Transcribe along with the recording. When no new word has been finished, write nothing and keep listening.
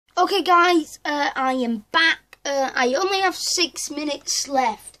Okay guys, I am back. I only have 6 minutes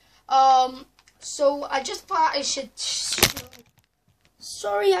left. So I just thought I should...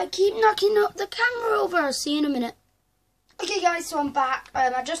 Sorry, I keep knocking up the camera over. I'll see you in a minute. Okay guys, so I'm back.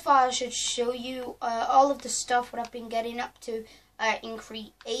 I just thought I should show you all of the stuff what I've been getting up to in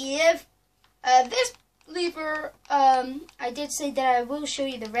creative. This lever, I did say that I will show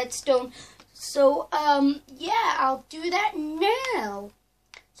you the redstone. So, yeah, I'll do that now.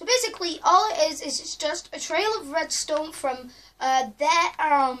 So basically, all it is it's just a trail of redstone from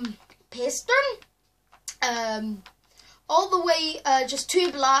their piston, all the way just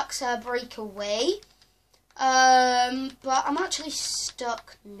 2 blocks break away. But I'm actually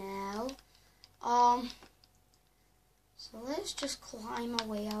stuck now. So let's just climb our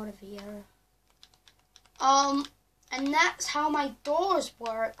way out of here. And that's how my doors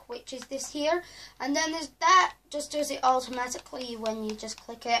work, which is this here. And then there's that, just does it automatically when you just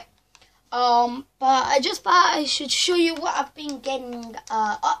click it. But I just thought I should show you what I've been getting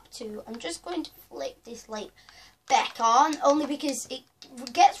up to. I'm just going to flick this light back on, only because it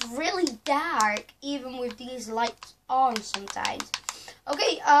gets really dark even with these lights on sometimes.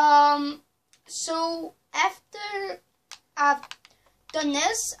 Okay, so after I've done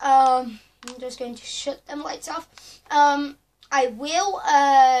this, I'm just going to shut them lights off. I will,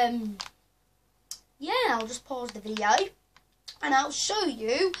 yeah, I'll just pause the video and I'll show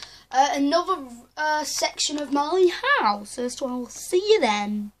you another section of my house. So I'll see you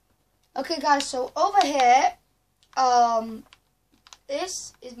then. Okay guys, so over here,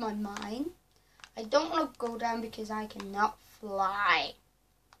 this is my mine. I don't want to go down because I cannot fly.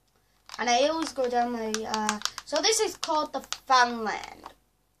 And I always go down the, so this is called the Funland.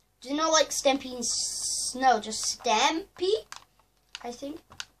 Do you know, like Stampy and Snow? Just Stampy, I think.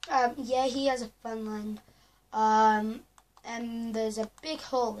 Yeah, he has a Funland. And there's a big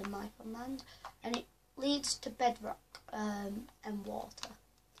hole in my Funland, and it leads to bedrock and water.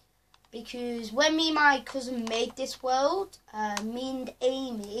 Because when me and my cousin made this world, me and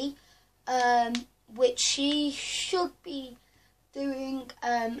Amy, which she should be doing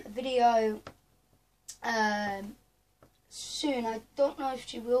a video soon. I don't know if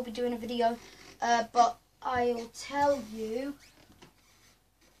she will be doing a video, but I'll tell you.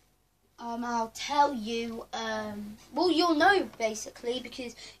 Well, you'll know basically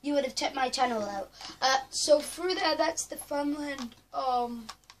because you would have checked my channel out. So through there, that's the Funland.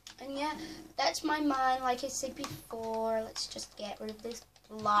 And yeah, that's my mine. Like I said before, let's just get rid of this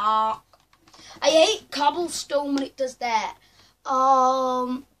block. I hate cobblestone when it does that.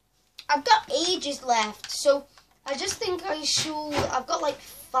 I've got ages left, so I just think I should. I've got like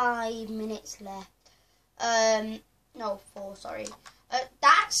 5 minutes left. No, 4. Sorry.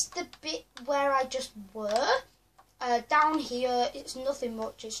 That's the bit where I just were. Down here, it's nothing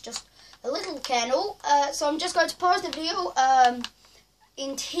much. It's just a little kennel. So I'm just going to pause the video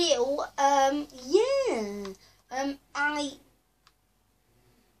until yeah.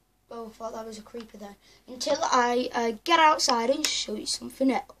 Oh, I thought that was a creeper there. Until I get outside and show you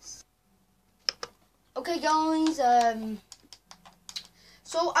something else. Okay, guys.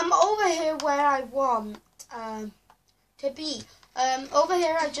 So I'm over here where I want to be. Over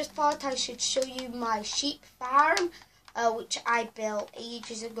here, I just thought I should show you my sheep farm, which I built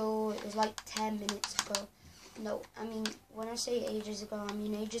ages ago. It was like 10 minutes ago. No, I mean, when I say ages ago, I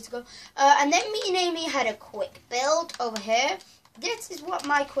mean ages ago. And then me and Amy had a quick build over here. This is what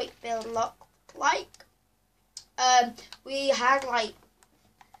my quick build looked like. We had like,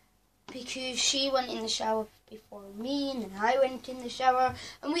 because she went in the shower before me, and then I went in the shower,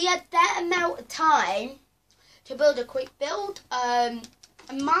 and we had that amount of time to build a quick build. And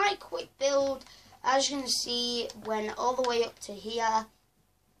my quick build, as you can see, went all the way up to here.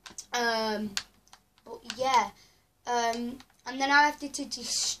 But yeah, and then I had to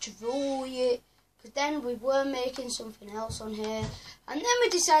destroy it, because then we were making something else on here, and then we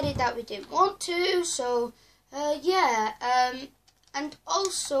decided that we didn't want to. So yeah, and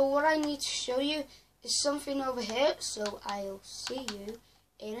also what I need to show you is something over here. So I'll see you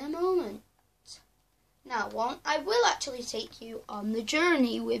in a moment. Now, I will actually take you on the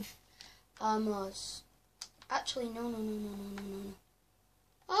journey with us. Actually, no.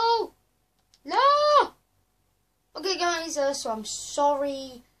 Oh, no! Okay, guys, so I'm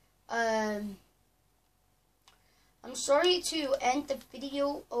sorry. I'm sorry to end the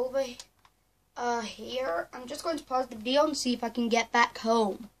video over here. I'm just going to pause the video and see if I can get back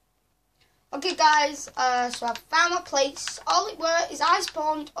home. Okay, guys, so I found my place. All it were is I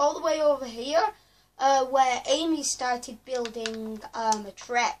spawned all the way over here. Where Amy started building a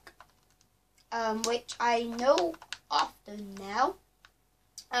track, which I know often now.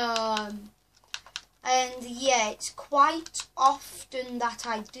 And yeah, it's quite often that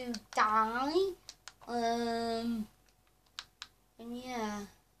I do die. And yeah,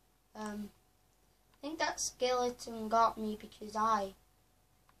 I think that skeleton got me because by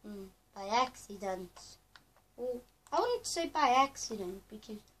accident. Well, I wouldn't say by accident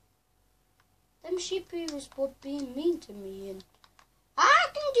because them sheepies were being mean to me, and I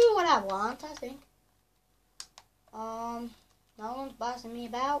can do what I want, I think. No one's bossing me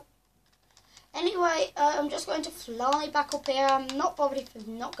about. Anyway, I'm just going to fly back up here. I'm not bothered if I've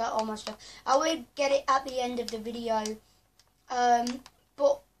not got all my stuff. I will get it at the end of the video.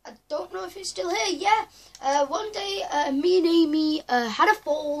 But I don't know if it's still here. Yeah. One day, me and Amy had a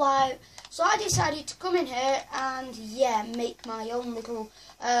fallout. So I decided to come in here and, yeah, make my own little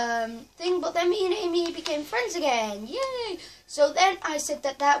thing. But then me and Amy became friends again. Yay! So then I said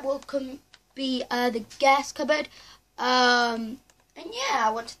that will be the guest cupboard. And yeah,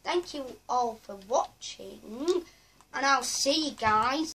 I want to thank you all for watching. And I'll see you guys